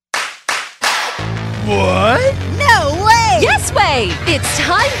What? No way! Yes way! It's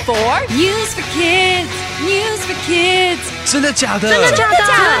time for News for Kids! News for Kids! 真的假的？真的假的？真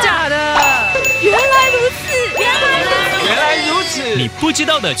的假的？原来如此！原来如此！你不知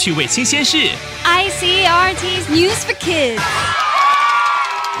道的趣味新鲜事。ICRT's News for Kids!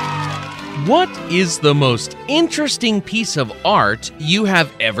 What is the most interesting piece of art you have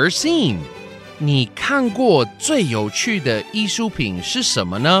ever seen? 你看过最有趣的艺术品是什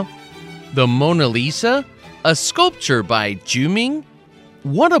么呢？ The Mona Lisa? A sculpture by Ju Ming?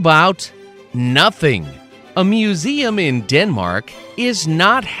 What about nothing? A museum in Denmark is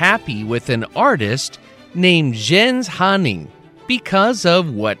not happy with an artist named Jens Hanning because of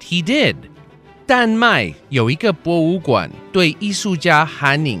what he did. 丹麦有一个博物馆对艺术家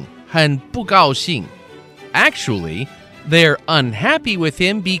Hanning 很不高兴。 Actually, they're unhappy with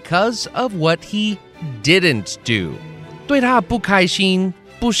him because of what he didn't do. 对他不开心，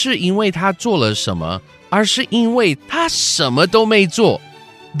不是因为他做了什么，而是因为他什么都没做。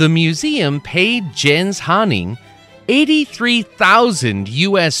 The museum paid Jens Hanning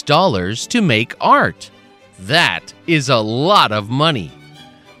 $83,000 to make art. That is a lot of money.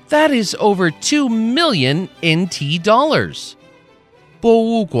 That is over 2 million NT dollars. 博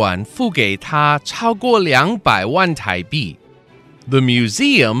物馆付给他超过200万台币。 The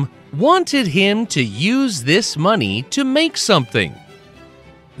museum wanted him to use this money to make something.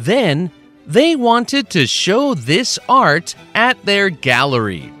 Then, they wanted to show this art at their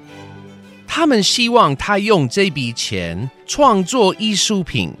gallery. 他们希望他用这笔钱创作艺术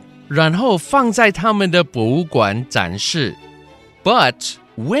品，然后放在他们的博物馆展示。 But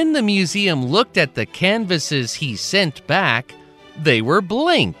when the museum looked at the canvases he sent back, they were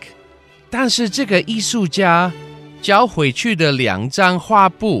blank. 但是这个艺术家交回去的2张画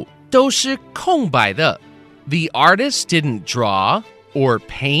布都是空白的。 The artist didn't draw or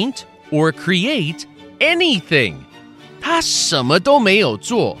paint or create anything. 他什么都没有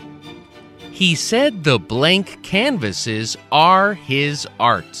做。 He said the blank canvases are his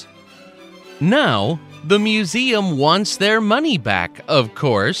art. Now, the museum wants their money back, of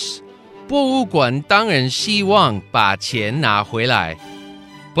course. 博物馆当然希望把钱拿回来。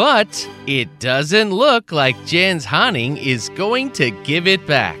 But it doesn't look like Jens Hanning is going to give it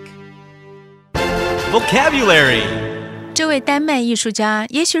back. Vocabulary. 这位丹麦艺术家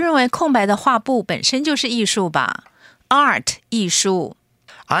也许认为空白的画布本身就是艺术吧。Art 艺术。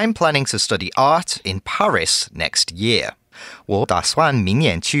I'm planning to study art in Paris next year. 我打算明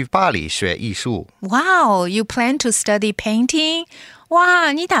年去巴黎学艺术。Wow, you plan to study painting?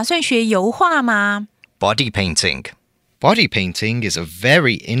 哇，你打算学油画吗？ Body painting. Body painting is a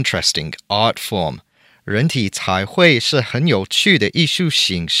very interesting art form. 人体彩绘是很有趣的艺术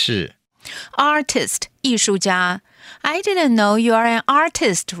形式。Artist 艺术家。I didn't know you are an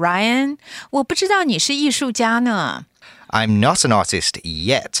artist, Ryan. 我不知道你是艺术家呢。I'm not an artist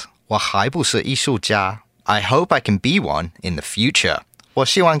yet. 我还不是艺术家。I hope I can be one in the future. 我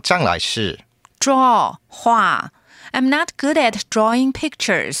希望将来是。Draw 画。I'm not good at drawing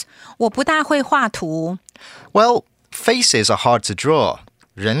pictures. 我不大会画图。Well, faces are hard to draw.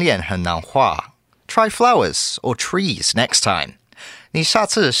 人脸很难画。Try flowers or trees next time. 你下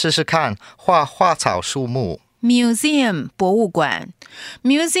次试试看画花草树木。Museum 博物馆。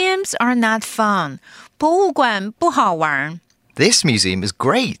Museums are not fun. 博物馆不好玩。This museum is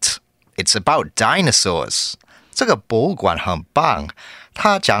great. It's about dinosaurs. 这个博物馆很棒，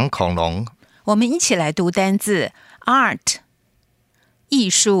它讲恐龙。我们一起来读单字 Art 艺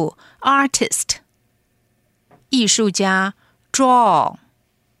术 Artist 艺术家 Draw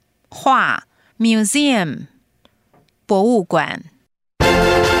画 Museum 博物馆。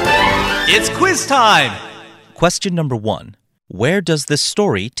 It's quiz time. Question number 1. Where does this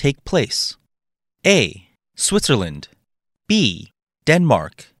story take place? A. Switzerland. B.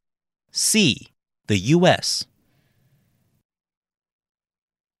 Denmark. C. The U.S.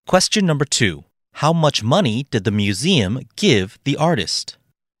 Question number 2. How much money did the museum give the artist?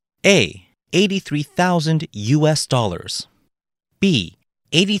 A. $83,000. B.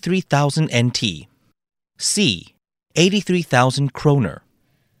 83,000 NT. C. 83,000 kroner.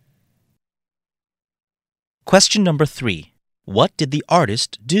 Question number 3. What did the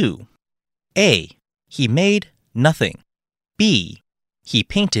artist do? A. He made nothing. B. He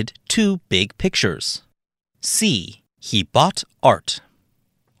painted 2 big pictures. C. He bought art.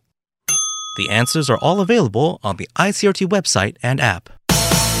 The answers are all available on the ICRT website and app.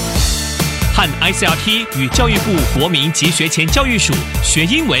 和 ICRT 与教育部国民及学前教育署学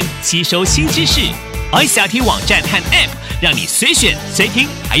英文，吸收新知识。ICRT 网站和 App 让你随选随听，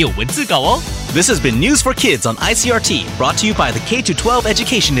还有文字稿哦。This has been News for Kids on ICRT, brought to you by the K-12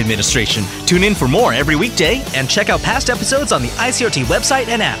 Education Administration. Tune in for more every weekday and check out past episodes on the ICRT website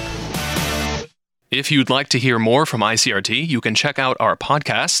and app. If you'd like to hear more from ICRT, you can check out our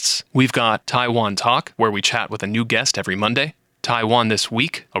podcasts. We've got Taiwan Talk, where we chat with a new guest every Monday. Taiwan This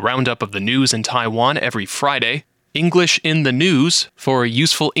Week, a roundup of the news in Taiwan every Friday. English in the News, for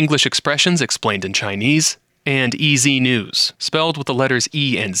useful English expressions explained in Chinese. And EZ News, spelled with the letters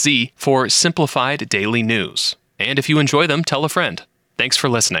E and Z, for simplified daily news. And if you enjoy them, tell a friend. Thanks for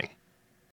listening.